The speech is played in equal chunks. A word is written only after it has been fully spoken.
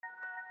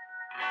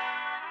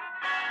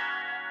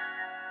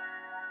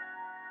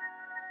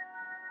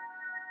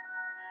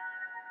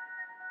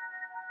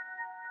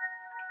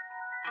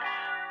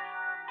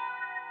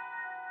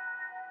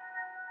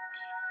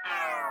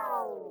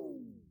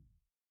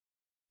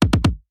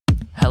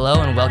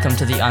Hello and welcome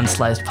to the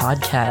Unsliced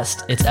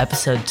Podcast. It's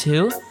episode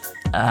 2.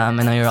 I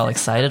know you're all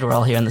excited. We're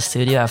all here in the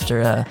studio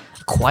after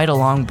quite a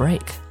long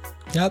break.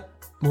 Yep,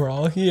 we're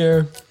all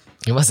here.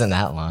 It wasn't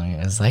that long.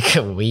 It was like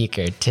a week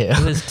or two.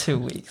 It was 2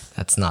 weeks.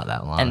 That's not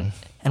that long.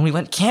 And we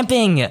went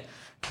camping.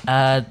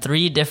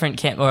 Two different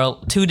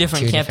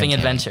camping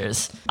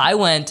adventures. I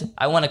went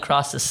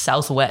across the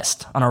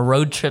Southwest on a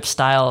road trip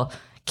style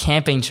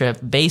camping trip,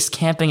 base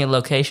camping at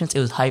locations. It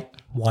was hype.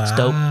 Wow. It's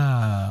dope.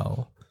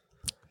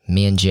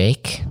 Me and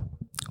Jake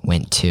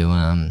went to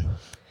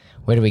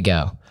where did we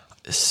go?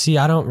 See,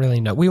 I don't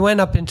really know. We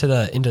went up into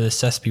the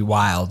Sespe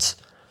Wilds,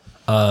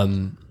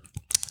 and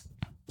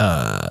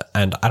I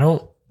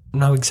don't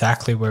know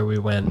exactly where we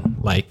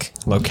went, like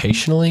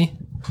locationally,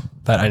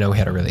 but I know we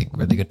had a really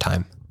really good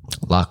time.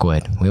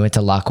 Lockwood. We went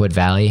to Lockwood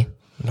Valley.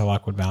 The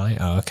Lockwood Valley.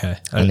 Oh, okay.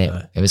 And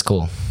it was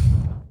cool.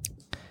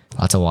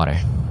 Lots of water.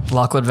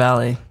 Lockwood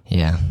Valley,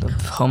 Yeah. the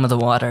home of the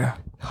water.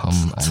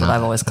 That's what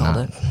I've always called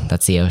it.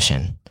 That's the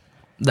ocean.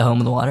 The home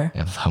of the water?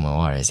 If home of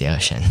water is the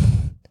ocean.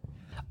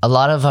 A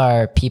lot of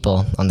our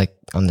people on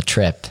the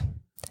trip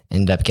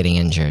ended up getting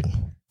injured.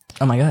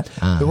 Oh my God.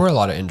 There were a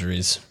lot of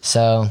injuries.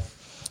 So,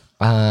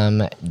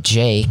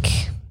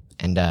 Jake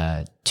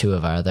and two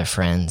of our other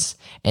friends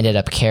ended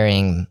up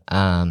carrying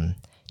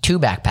 2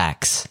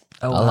 backpacks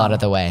a lot of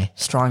the way.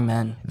 Strong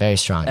men. Very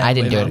strong. I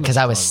didn't do it because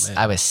I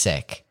was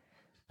sick.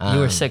 You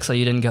were sick, so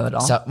you didn't go at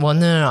all? So, well,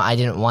 no. I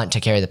didn't want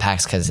to carry the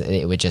packs because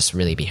it would just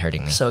really be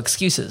hurting me. So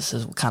excuses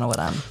is kind of what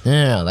I'm...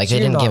 No. Like, they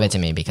didn't give it to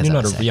me because you're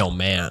I was not a sick. real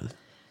man.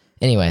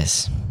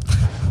 Anyways,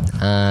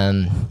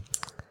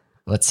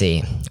 let's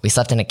see. We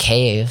slept in a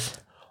cave.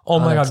 Oh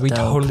my God, we dope.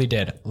 totally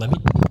did. Let me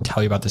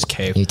tell you about this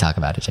cave. You talk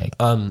about it, Jake.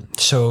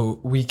 So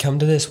we come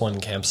to this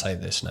one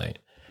campsite this night,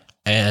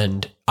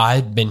 and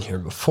I'd been here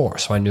before,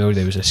 so I knew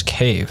there was this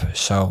cave.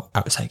 So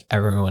I was like,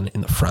 everyone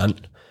in the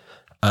front.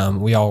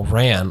 We all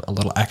ran a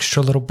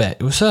little bit.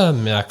 It was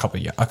a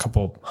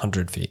couple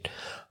hundred feet.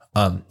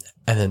 And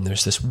then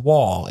there's this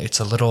wall. It's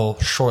a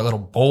short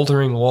little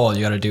bouldering wall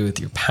you got to do with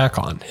your pack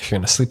on if you're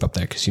going to sleep up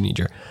there because you need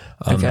your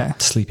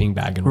sleeping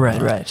bag and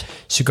whatnot. Right.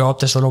 So you go up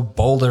this little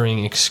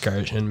bouldering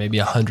excursion, maybe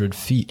 100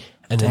 feet,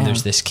 and then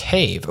there's this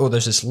cave. Oh,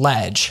 there's this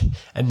ledge,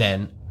 and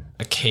then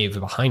a cave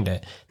behind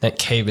it. That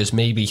cave is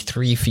maybe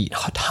 3 feet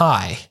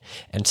high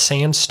and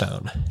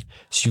sandstone.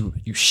 So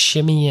you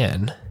shimmy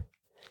in.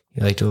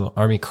 You like do a little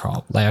army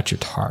crawl, lay out your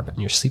tarp and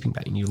your sleeping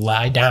bag, and you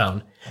lie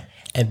down,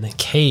 and the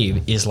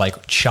cave is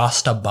like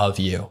just above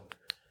you,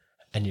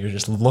 and you're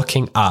just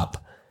looking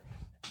up,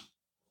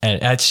 and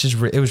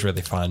it was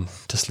really fun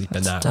to sleep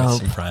in that with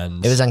some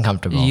friends. It was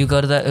uncomfortable. You go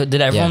to that...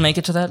 Did everyone make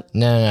it to that?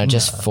 No,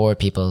 just 5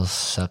 people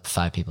slept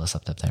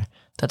up there.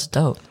 That's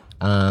dope.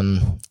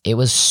 It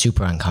was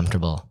super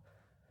uncomfortable.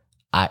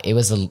 It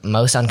was the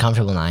most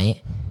uncomfortable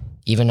night.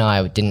 Even though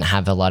I didn't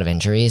have a lot of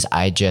injuries,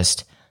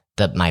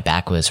 my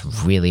back was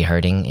really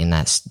hurting in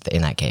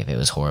that cave. It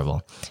was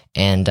horrible.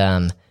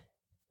 And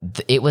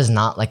it was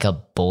not like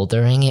a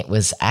bouldering. It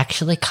was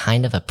actually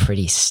kind of a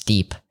pretty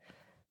steep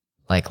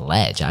like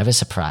ledge. I was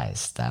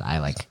surprised that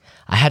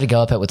I had to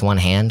go up it with one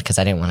hand because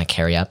I didn't want to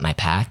carry up my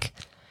pack.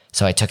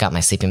 So I took out my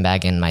sleeping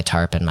bag and my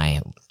tarp and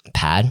my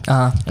pad,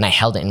 and I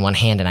held it in one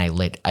hand, and I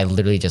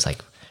literally just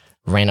like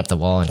ran up the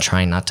wall and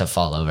trying not to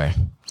fall over.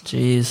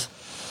 Jeez.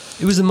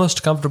 It was the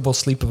most comfortable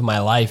sleep of my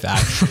life,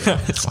 actually.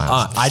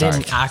 Wow,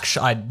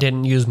 I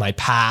didn't use my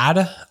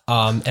pad,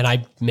 and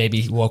I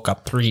maybe woke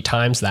up 3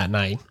 times that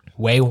night,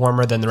 way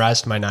warmer than the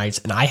rest of my nights,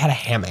 and I had a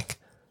hammock.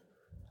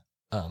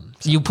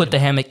 You put the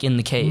hammock in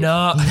the cave?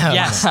 No.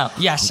 Yes. I put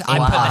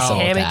the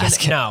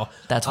hammock in. No,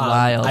 that's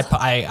wild.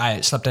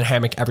 I slept in a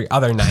hammock every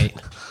other night,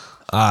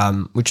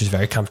 which was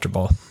very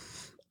comfortable,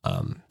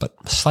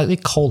 but slightly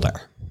colder.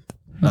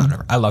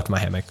 Whatever. I loved my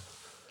hammock.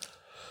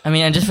 I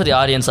mean, and just for the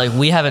audience, like,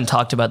 we haven't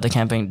talked about the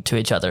camping to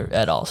each other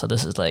at all. So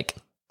this is like...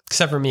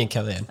 Except for me and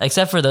Kellyanne.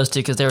 Except for those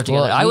 2, because they were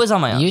together. I was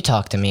on my own. You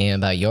talked to me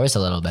about yours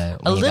a little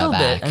bit. A little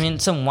bit. I mean,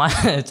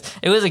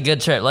 it was a good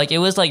trip. Like, it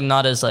was like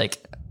not as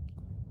like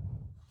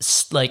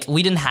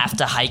we didn't have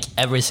to hike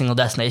every single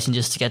destination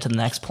just to get to the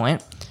next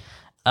point.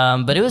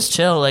 But it was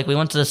chill. Like, we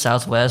went to the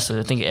Southwest.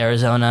 I think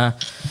Arizona,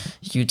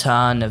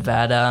 Utah,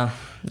 Nevada.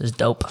 It was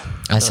dope.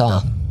 I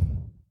saw.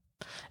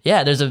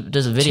 Yeah, there's a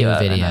video.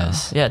 2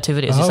 videos. Yeah, 2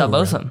 videos. You saw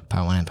both of them.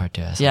 Part 1 and part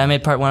 2. Yeah, I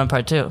made part 1 and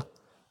part 2.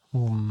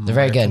 They're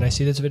very good. Can I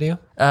see this video?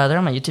 They're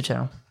on my YouTube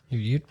channel.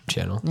 Your YouTube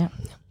channel. Yeah.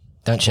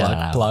 Don't shout it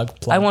out. Plug.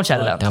 I won't shout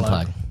it out. Don't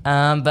plug.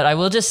 But I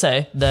will just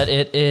say that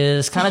it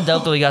is kind of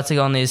dope that we got to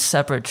go on these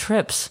separate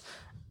trips.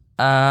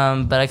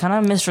 But I kind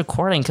of missed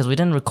recording because we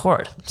didn't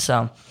record.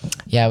 So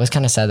yeah, it was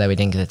kind of sad that we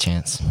didn't get a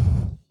chance.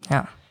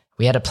 Yeah.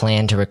 We had a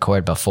plan to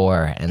record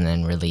before and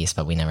then release,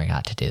 but we never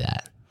got to do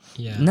that.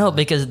 Yeah. No,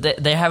 because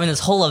they're having this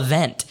whole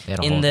event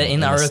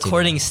in our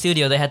recording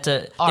studio. They had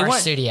to our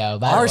studio.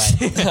 By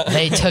the way,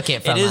 they took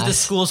it from us. It is the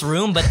school's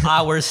room, but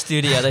our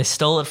studio. They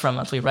stole it from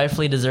us. We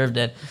rightfully deserved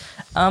it.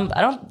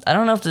 I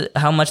don't know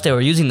how much they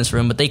were using this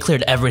room, but they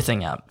cleared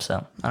everything out.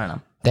 So I don't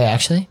know. They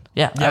actually?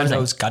 Yeah, it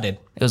was gutted.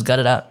 It was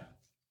gutted out.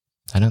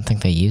 I don't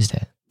think they used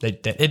it.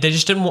 They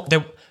just didn't.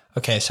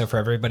 Okay, so for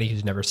everybody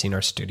who's never seen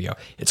our studio,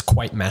 it's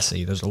quite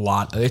messy. There's a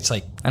lot. It's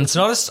like, and it's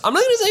not. I'm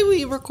not going to say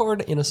we record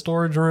in a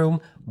storage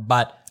room,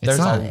 but there's.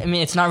 I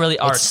mean, it's not really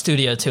our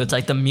studio too. It's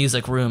like the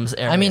music rooms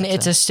area. I mean,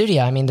 it's a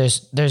studio. I mean,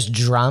 there's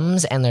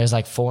drums and there's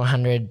like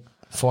 $400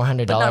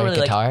 really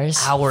guitars.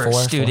 Like our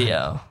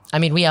studio. I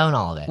mean, we own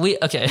all of it.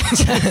 Okay.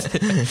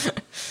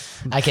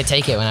 I could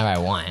take it whenever I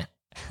want.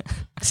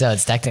 So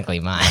it's technically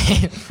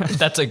mine.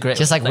 That's a great.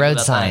 Just like road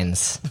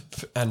signs.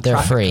 And they're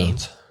free.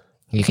 cones.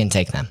 You can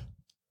take them.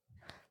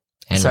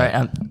 And sorry,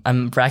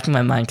 I'm racking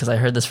my mind because I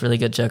heard this really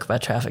good joke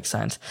about traffic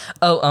signs.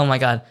 Oh my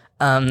god.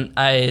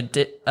 I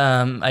didn't.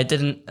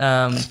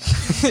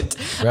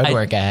 road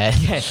work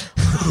ahead.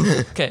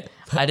 Okay.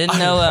 I didn't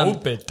know.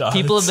 hope it does.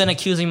 People have been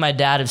accusing my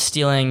dad of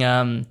stealing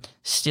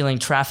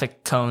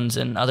traffic cones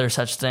and other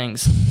such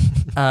things,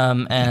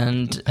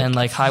 and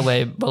like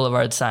highway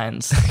boulevard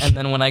signs. And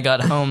then when I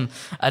got home,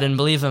 I didn't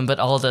believe him, but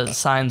all the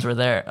signs were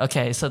there.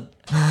 Okay, so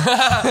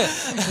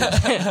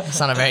It's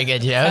not a very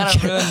good joke. kind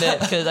of ruined it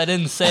because I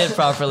didn't say it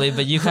properly.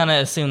 But you kind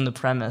of assumed the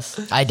premise.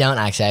 I don't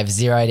actually. I have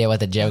zero idea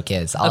what the joke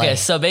is.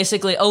 So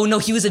basically, oh no,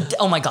 he was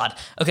oh my god.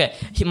 Okay,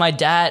 my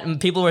dad.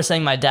 People were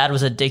saying my dad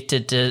was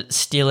addicted to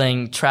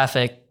stealing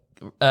traffic,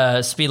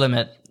 speed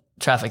limit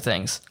traffic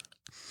things.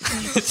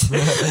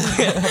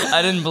 I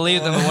didn't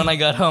believe them, but when I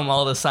got home,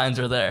 all the signs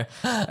were there.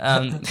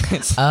 as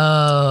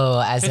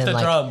Hit in the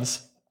like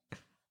drums.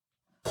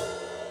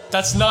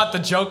 That's not the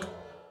joke.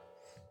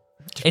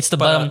 It's the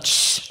But,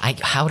 bottom.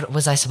 how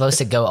was I supposed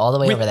to go all the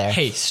way With over there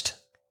haste.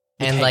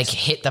 and like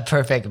hit the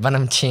perfect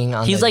ching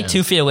on? He's the like drum?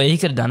 2 feet away. He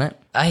could have done it.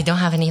 I don't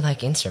have any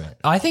like instrument.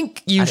 I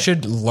think you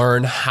should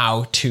learn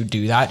how to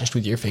do that just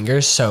with your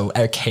fingers. So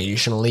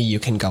occasionally you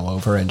can go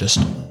over and just.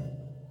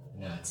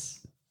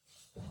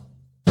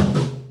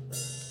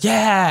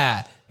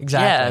 Yeah,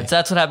 exactly. Yeah,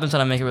 that's what happens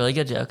when I make a really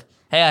good joke.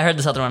 Hey, I heard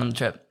this other one on the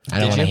trip. I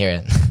don't want to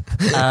hear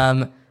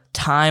it.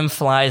 Time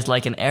flies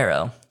like an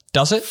arrow.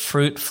 Does it?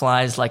 Fruit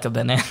flies like a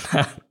banana.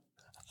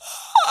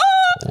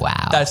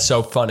 Wow, That's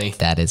so funny.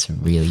 that is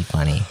really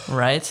funny.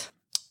 Right?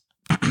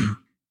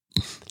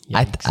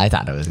 I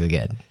thought it was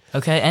good.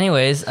 Okay.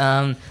 Anyways,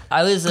 I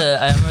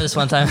remember this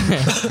one time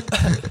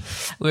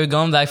we were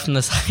going back from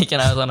this hike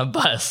and I was on a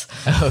bus.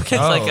 Okay.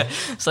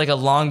 It's like a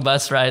long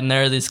bus ride, and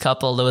there were these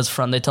couple that was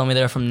from. They told me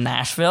they were from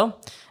Nashville,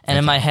 and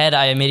in my head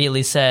I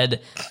immediately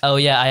said, "Oh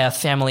yeah, I have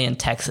family in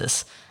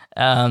Texas."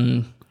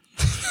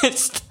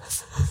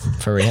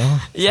 For real?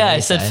 Yeah, I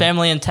said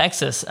family in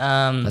Texas.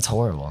 That's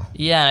horrible.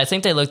 Yeah, and I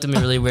think they looked at me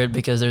really weird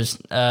because there's.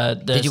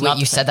 Did you wait?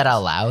 You said that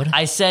out loud?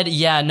 I said,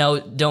 yeah, no,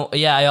 don't.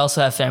 Yeah, I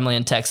also have family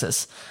in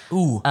Texas.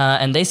 Ooh.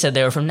 And they said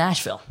they were from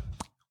Nashville.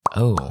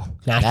 Oh,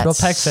 Nashville, that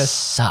Texas.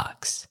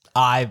 sucks.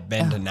 I've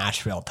been to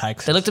Nashville,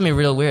 Texas. They looked at me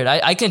real weird.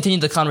 I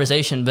continued the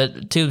conversation,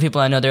 but two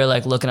people I know, they were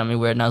like looking at me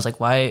weird, and I was like,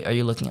 why are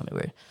you looking at me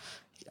weird?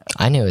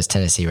 I knew it was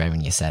Tennessee right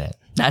when you said it.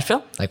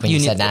 Nashville? Like when you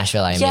said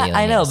Nashville, I immediately Yeah,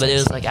 I knew know, it was but it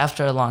was Tennessee. like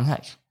after a long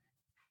hike.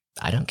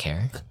 I don't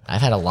care.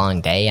 I've had a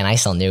long day, and I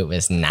still knew it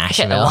was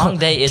Nashville. Okay, a long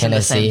day isn't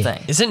the same Tennessee.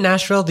 thing. Isn't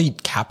Nashville the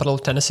capital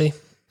of Tennessee?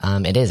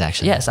 It is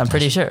actually. Yes, I'm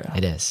pretty sure.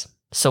 It is.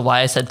 So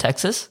why I said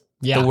Texas?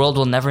 Yeah. The world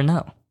will never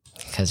know.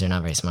 Because they're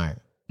not very smart.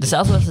 The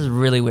Southwest is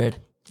really weird.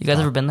 You guys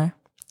ever been there?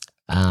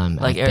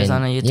 Like I've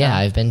Arizona, been, Utah? Yeah,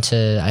 I've been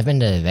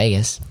to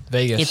Vegas.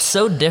 Vegas. It's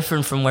so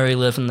different from where we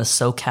live in the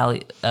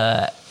SoCal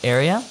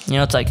area. You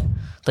know, it's like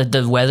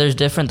the weather's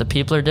different, the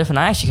people are different.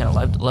 I actually kind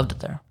of loved it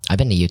there. I've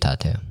been to Utah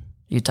too.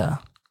 Utah.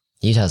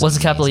 Utah's What's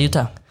the capital of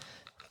amazing. Utah?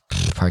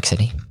 Park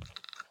City.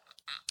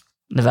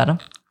 Nevada?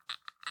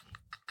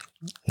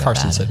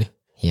 Carson Nevada. City.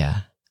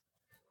 Yeah.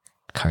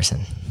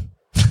 Carson.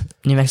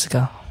 New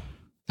Mexico?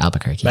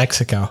 Albuquerque.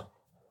 Mexico.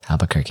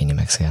 Albuquerque, New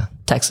Mexico.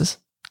 Texas?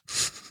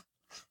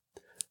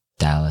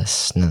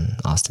 Dallas. No,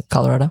 Austin.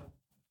 Colorado?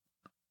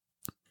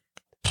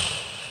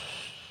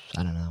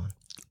 I don't know that one.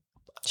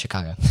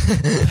 Chicago.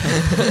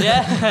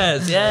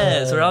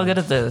 Yes, we're all good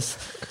at this.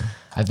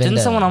 I've been Didn't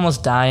to, someone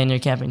almost die in your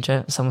camping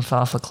trip? Someone fell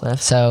off a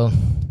cliff? So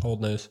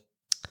Old news.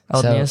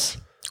 Old so- news?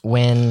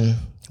 when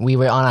we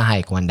were on a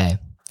hike one day,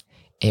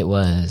 it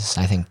was,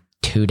 I think,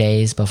 2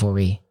 days before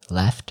we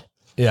left.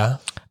 Yeah.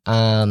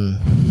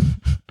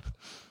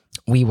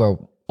 We were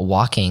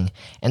walking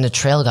and the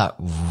trail got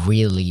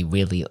really,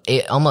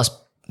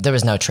 there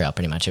was no trail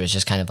pretty much. It was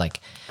just kind of like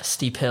A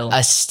steep hill.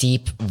 a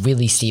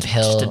really steep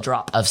hill Just a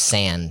drop. of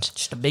sand.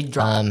 Just a big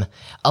drop.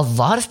 A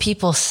lot of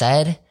people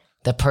said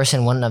the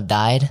person wouldn't have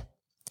died.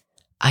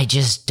 I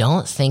just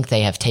don't think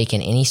they have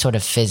taken any sort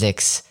of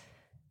physics,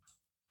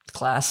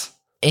 Class.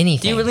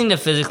 anything. Do you really need a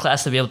physics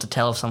class to be able to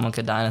tell if someone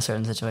could die in a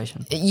certain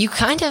situation? You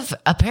kind of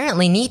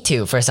apparently need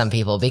to for some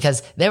people,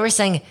 because they were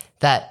saying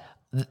that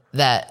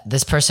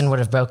this person would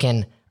have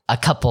broken a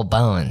couple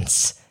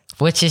bones,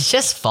 which is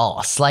just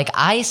false. Like,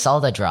 I saw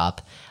the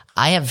drop.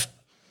 I have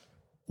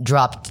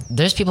dropped.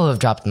 There's people who have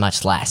dropped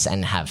much less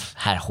and have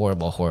had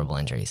horrible, horrible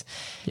injuries.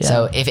 Yeah.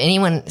 So if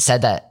anyone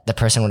said that the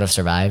person would have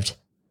survived,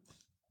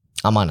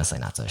 I'm honestly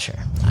not so sure.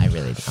 I'm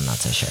not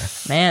so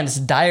sure. Man, it's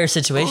dire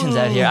situations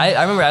out here.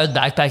 I remember I was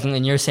backpacking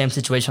in your same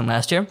situation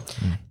last year,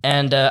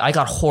 and I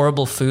got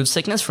horrible food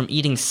sickness from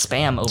eating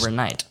Spam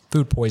overnight.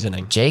 Food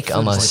poisoning. Jake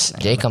almost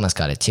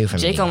got it too from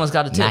Jake almost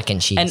got it too. Mac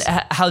and cheese. And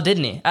how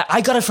didn't he?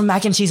 I got it from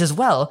mac and cheese as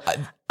well.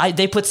 I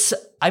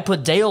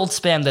put day old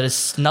Spam that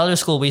is another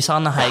school we saw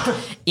on the hike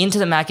into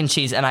the mac and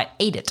cheese, and I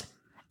ate it.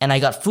 And I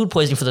got food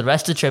poisoning for the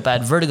rest of the trip. I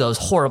had vertigo. It was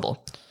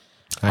horrible.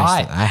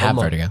 I have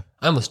vertigo.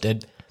 I almost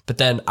did. But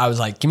then I was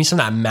like, give me some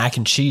of that mac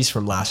and cheese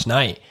from last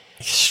night.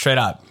 Straight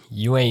up,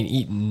 you ain't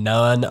eating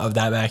none of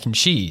that mac and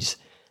cheese.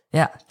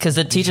 Yeah, because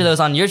the teacher that was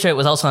on your trip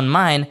was also on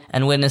mine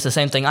and witnessed the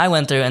same thing I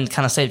went through and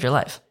kind of saved your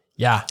life.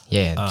 Yeah.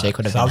 Yeah, Jake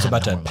would have been I was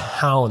about to horrible.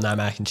 pound that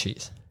mac and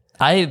cheese.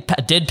 I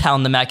did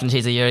pound the mac and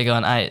cheese a year ago,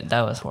 and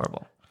that was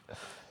horrible.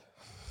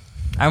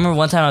 I remember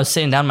one time I was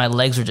sitting down, my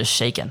legs were just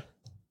shaking.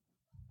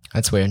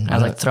 That's weird. I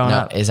was like throwing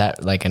up. Is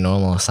that like a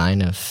normal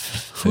sign of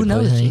food Who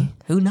knows? poisoning? G?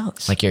 Who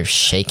knows? Like you're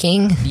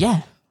shaking?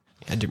 Yeah.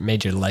 It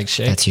made your legs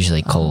shake. That's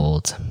usually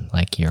cold.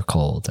 Like you're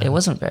cold. It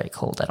wasn't very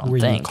cold, I don't Were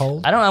you think.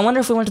 cold? I wonder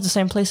if we went to the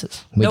same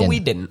places. We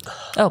didn't.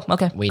 Oh,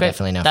 okay. We great.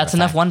 definitely know That's for a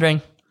enough fact.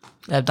 wondering.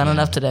 I've done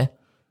enough today.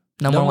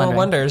 No more wondering.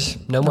 wonders.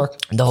 No more.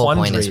 The whole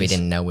point is we quandaries.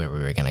 didn't know where we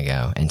were going to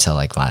go until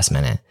like last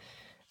minute.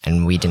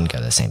 And we didn't go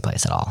to the same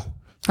place at all.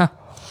 Huh.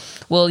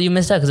 Well, you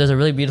missed out because there's a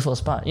really beautiful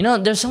spot.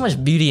 There's so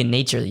much beauty in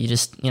nature that you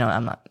just,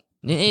 I'm not.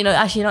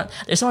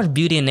 There's so much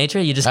beauty in nature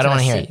you just I don't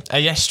want wanna to hear see.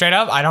 it. Yeah, straight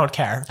up, I don't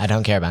care. I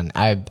don't care about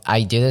it.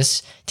 I do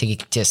this to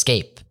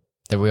escape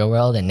the real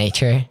world and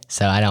nature.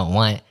 So I don't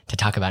want to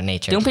talk about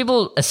nature. Don't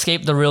people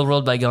escape the real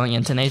world by going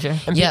into nature?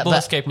 And people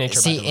escape nature.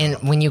 See, by the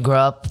way. when you grow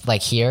up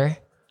like here,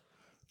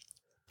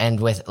 and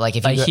with like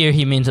if By you grow, here,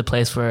 he means a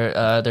place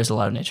where there's a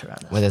lot of nature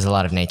around us. where there's a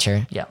lot of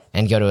nature, Yeah.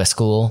 and go to a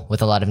school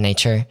with a lot of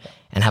nature,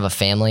 and have a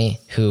family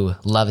who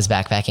loves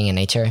backpacking and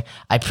nature,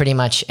 I pretty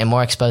much am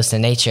more exposed to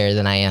nature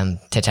than I am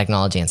to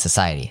technology and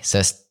society.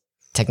 So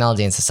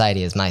technology and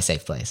society is my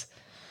safe place.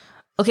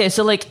 Okay,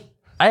 so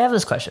I have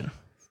this question.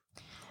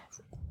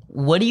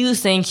 What do you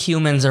think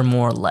humans are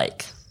more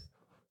like?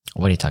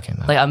 What are you talking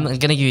about? I'm going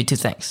to give you two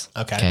things.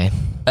 Okay.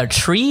 A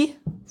tree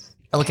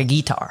or like a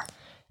guitar?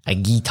 A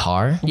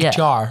guitar? Yeah.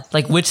 Jar.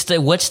 Which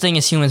thing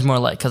is humans more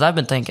like? Because I've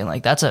been thinking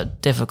that's a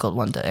difficult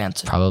one to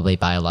answer. Probably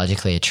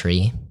biologically a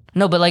tree.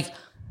 No, but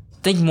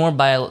think more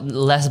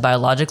less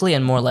biologically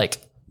and more like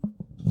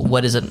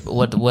what is it?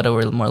 What are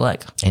we more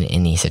like? In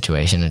any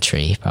situation, a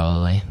tree,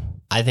 probably.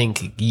 I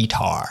think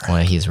guitar.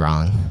 Well, he's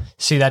wrong.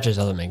 See, that just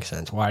doesn't make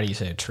sense. Why do you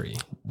say a tree?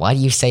 Why do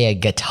you say a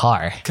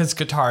guitar? Because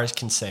guitars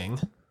can sing.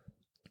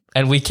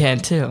 And we can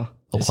too.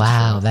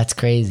 Wow, that's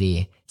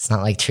crazy. It's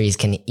not like trees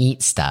can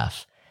eat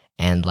stuff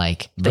and They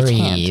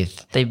breathe.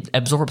 can't. They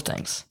absorb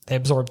things. They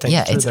absorb things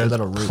Yeah, through it's their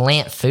little roots.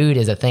 plant food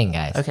is a thing,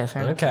 guys. Okay,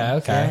 fair enough.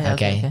 Okay.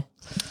 Okay.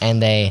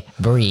 And they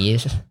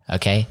breathe.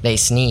 Okay. They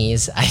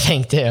sneeze, I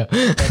think, too.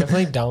 They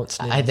definitely don't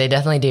sneeze. They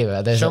definitely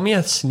do. Show me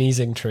a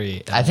sneezing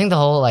tree. I think the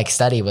whole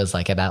study was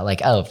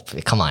about oh,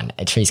 come on,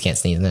 trees can't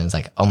sneeze. And then it's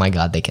oh my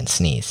God, they can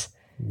sneeze.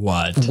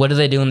 What? What do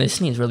they do when they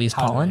sneeze? Release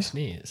How do pollen? they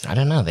sneeze? I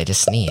don't know. They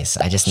just sneeze.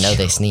 I just know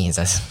they sneeze.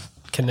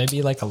 Can they be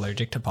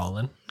allergic to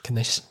pollen? Can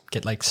they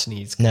get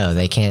sneeze? No,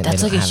 they can't.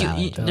 That's they like don't have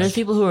allergies. there's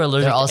people who are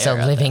allergic They're to also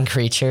air out living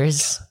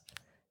creatures,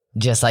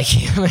 just like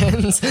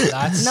humans.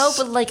 That's No,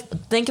 but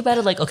think about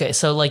it okay,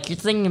 so you're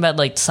thinking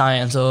about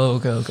science.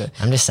 Oh, okay.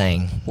 I'm just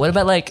saying. What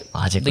about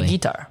Logically. the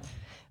guitar?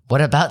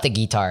 What about the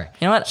guitar?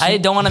 You know what? I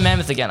don't want a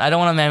mammoth again. I don't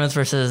want a mammoth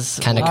versus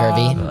Kind of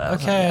curvy.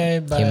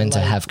 okay, but Humans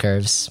have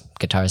curves.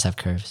 Guitars have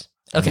curves.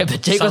 Okay,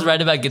 but Jake was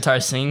right about guitar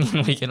singing,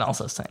 and we can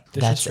also sing.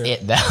 That's true.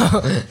 it,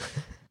 though.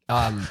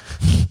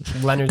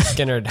 Leonard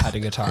Skinner had a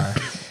guitar,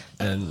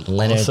 and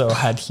Leonard- also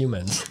had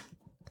humans.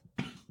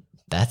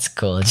 That's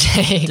cool,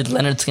 Jake. Did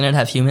Leonard Skinner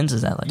have humans?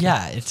 Is that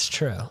Yeah, it's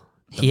true.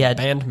 he had?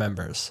 Band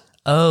members.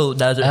 Oh,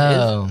 those are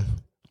Oh, his.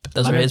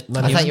 Those are his.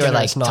 Leonard I thought you were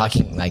Skinner is not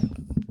talking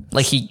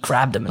He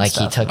grabbed them. And like he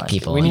stuff, took and,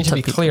 people. We need to took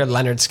be people. clear.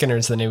 Leonard Skinner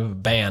is the name of a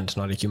band,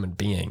 not a human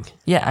being.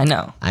 Yeah, I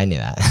know. I knew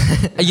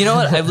that. You know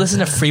what? I've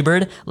listened to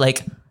Freebird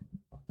like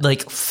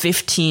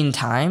 15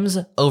 times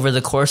over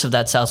the course of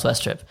that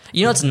Southwest trip.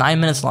 You know it's 9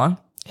 minutes long?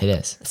 It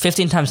is.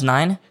 15 times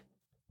 9?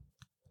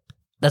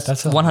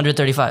 That's a-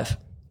 135.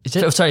 Is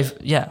it? Sorry,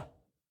 yeah.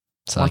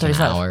 So like an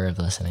 135. hour of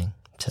listening.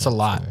 It's a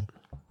lot.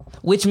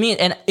 Which means,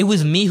 and it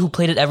was me who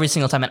played it every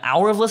single time. An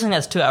hour of listening,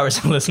 that's 2 hours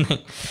of listening.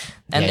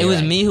 And Yeah, it you're was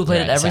right. me who played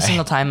You're it right, every sorry.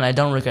 single time, and I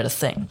don't regret a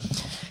thing.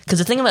 Because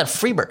the thing about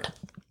Freebird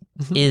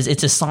is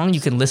it's a song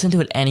you can listen to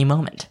at any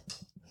moment.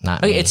 Not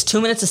Okay, me. it's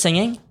 2 minutes of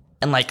singing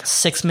and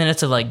 6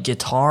 minutes of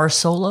guitar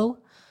solo,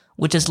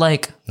 which is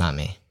Not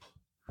me.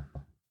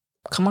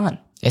 come on.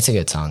 It's a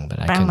good song, but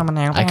I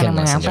couldn't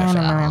listen to it for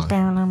that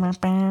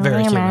long.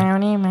 Very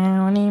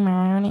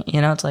human. You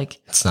know, it's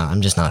It's not.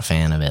 I'm just not a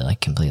fan of it.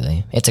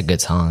 Completely. It's a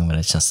good song, but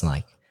it's just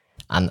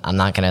I'm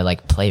not gonna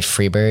play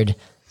Freebird.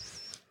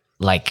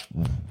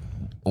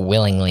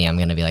 Willingly, I'm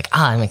gonna be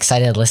I'm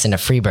excited to listen to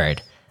Freebird.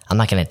 I'm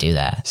not gonna do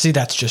that. See,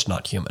 that's just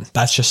not human.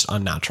 That's just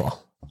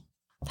unnatural.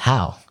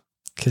 How?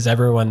 Because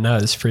everyone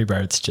knows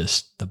Freebird's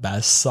just the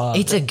best song.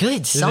 It's a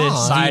good song.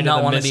 Do you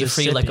not want to be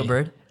free like a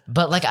bird?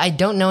 But like, I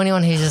don't know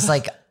anyone who's just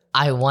like,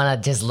 I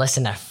want to just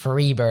listen to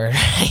Freebird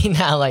right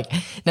now. Like,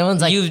 no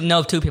one's like, You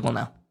know 2 people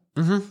now.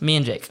 Mm-hmm. Me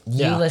and Jake.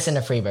 you listen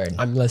to Freebird.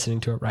 I'm listening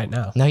to it right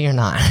now. No, you're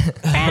not.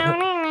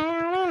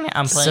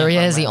 I'm playing.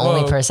 Surya is the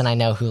only Whoa. person I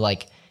know who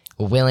like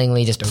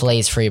willingly just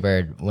plays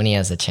Freebird when he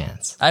has a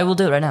chance. I will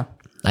do it right now.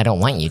 I don't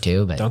want you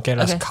to, but Don't get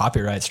us Okay. a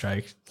copyright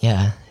strike.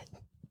 yeah,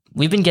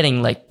 We've been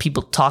getting like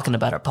people talking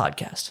about our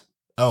podcast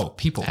Oh,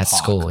 people at talk.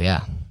 school,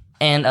 yeah.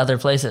 and other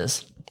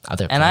places.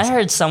 Other And I places.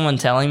 heard someone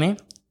telling me,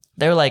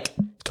 they were like,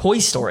 Toy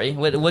Story.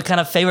 What kind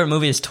of favorite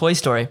movie is Toy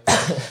Story?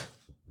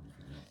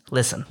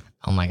 Listen.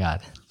 Oh my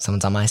god,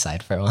 someone's on my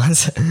side for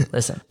once.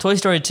 Listen, Toy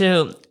Story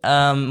 2,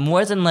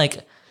 more than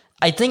like,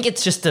 I think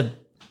it's just the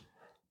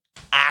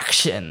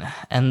action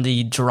and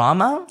the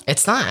drama.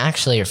 It's not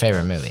actually your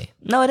favorite movie.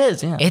 No, it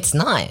is. Yeah. It's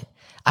not.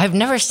 I've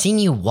never seen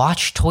you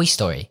watch Toy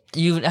Story.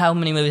 How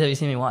many movies have you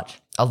seen me watch?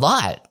 A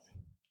lot.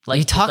 Like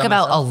You talk by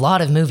about myself? a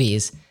lot of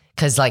movies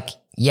because, like,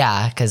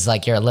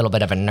 you're a little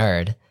bit of a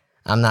nerd.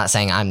 I'm not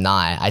saying I'm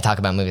not. I talk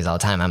about movies all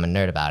the time. I'm a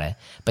nerd about it.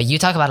 But you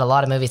talk about a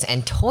lot of movies,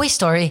 and Toy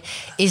Story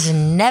is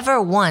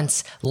never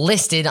once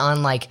listed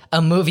on, like,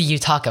 a movie you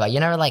talk about.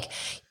 You're never like,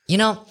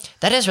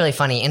 that is really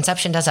funny.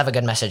 Inception does have a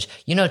good message.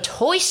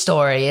 Toy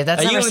Story,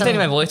 that's Are you never imitating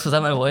my something... voice? Was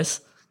that my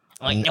voice?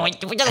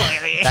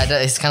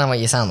 That is kind of what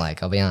you sound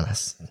like, I'll be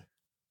honest.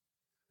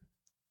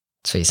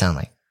 That's what you sound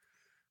like.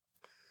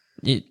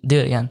 You do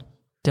it again.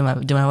 Do my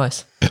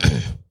voice.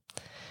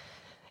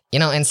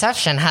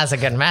 Inception has a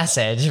good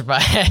message,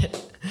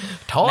 but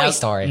Toy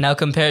Story. Now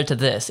compared to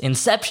this,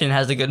 Inception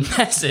has a good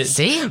message.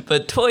 See?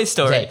 But Toy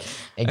Story, Okay,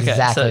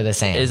 exactly the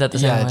same. Is that the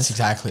same? Yeah, voice? it's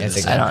exactly the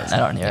same. I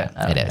don't hear it.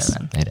 I don't It hear is.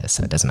 man. It is.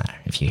 So it doesn't matter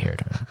if you hear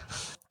it or not.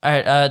 All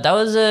right, that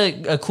was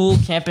a cool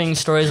camping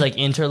stories like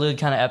interlude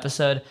kind of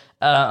episode.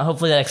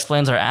 Hopefully that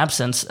explains our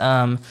absence.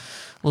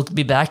 We'll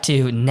be back to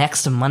you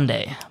next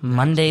Monday.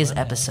 Monday's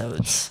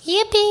episodes.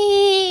 Yippee!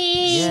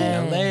 See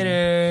you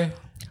later.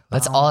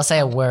 Let's all say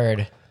a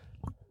word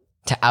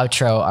to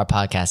outro our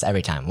podcast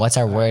every time. What's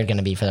our word going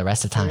to be for the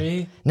rest of time?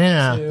 3,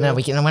 No. 2,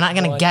 We're not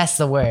going to 1. guess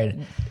the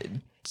word.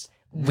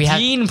 We have.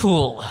 Gene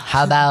pool.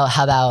 How about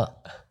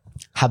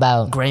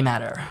Gray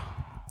matter.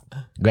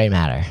 gray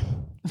matter?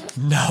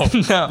 No.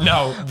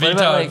 No. What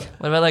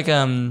What about like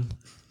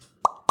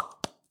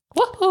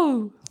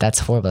woohoo. That's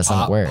horrible. That's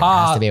not a word. It has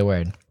pop. to be a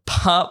word.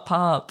 Pop.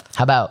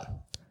 How about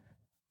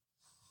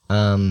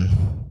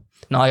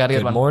No, I got a good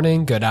Good one.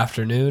 morning, good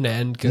afternoon,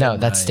 and good no,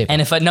 that's night. stupid.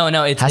 And if I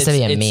it's Has to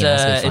be a it's, meme,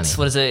 has to be funny. it's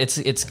what is it?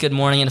 It's good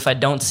morning, and if I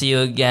don't see you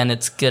again,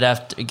 it's good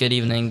good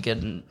evening,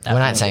 good. We're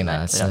not saying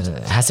that.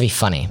 It has to be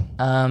funny.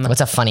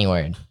 What's a funny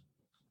word?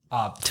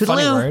 Funny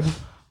Toodaloo. word.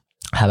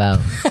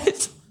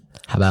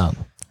 How about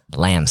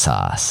lamb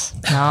sauce?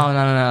 No.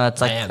 That's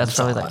like Lamb that's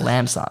probably like sauce.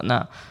 lamb sauce.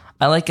 No,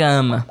 I like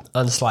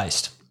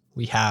Unsliced.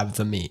 We have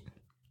the meat.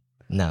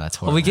 No, that's Are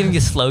horrible. we getting a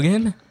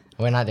slogan?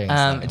 We're not doing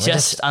this.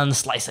 Just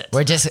unslice it.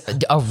 We're just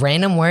a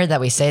random word that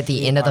we say at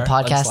the end of the are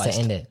podcast unsliced. to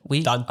end it.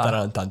 We Dun, are-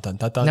 dun, dun, dun,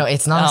 dun, dun. No,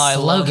 it's not Oh, I a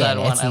love slogan. that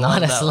one. It's I not love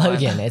a that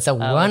slogan. one. It's a Oh,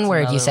 one that's word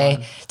you another say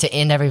one. to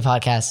end every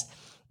podcast.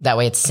 That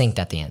way it's synced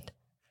at the end.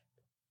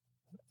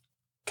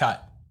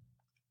 Cut.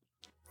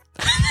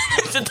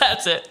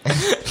 That's it.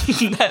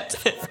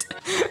 That's it.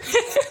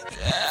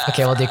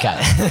 Okay, we'll do cut.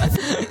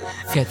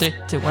 Okay, 3,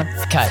 2, 1.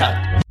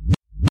 Cut.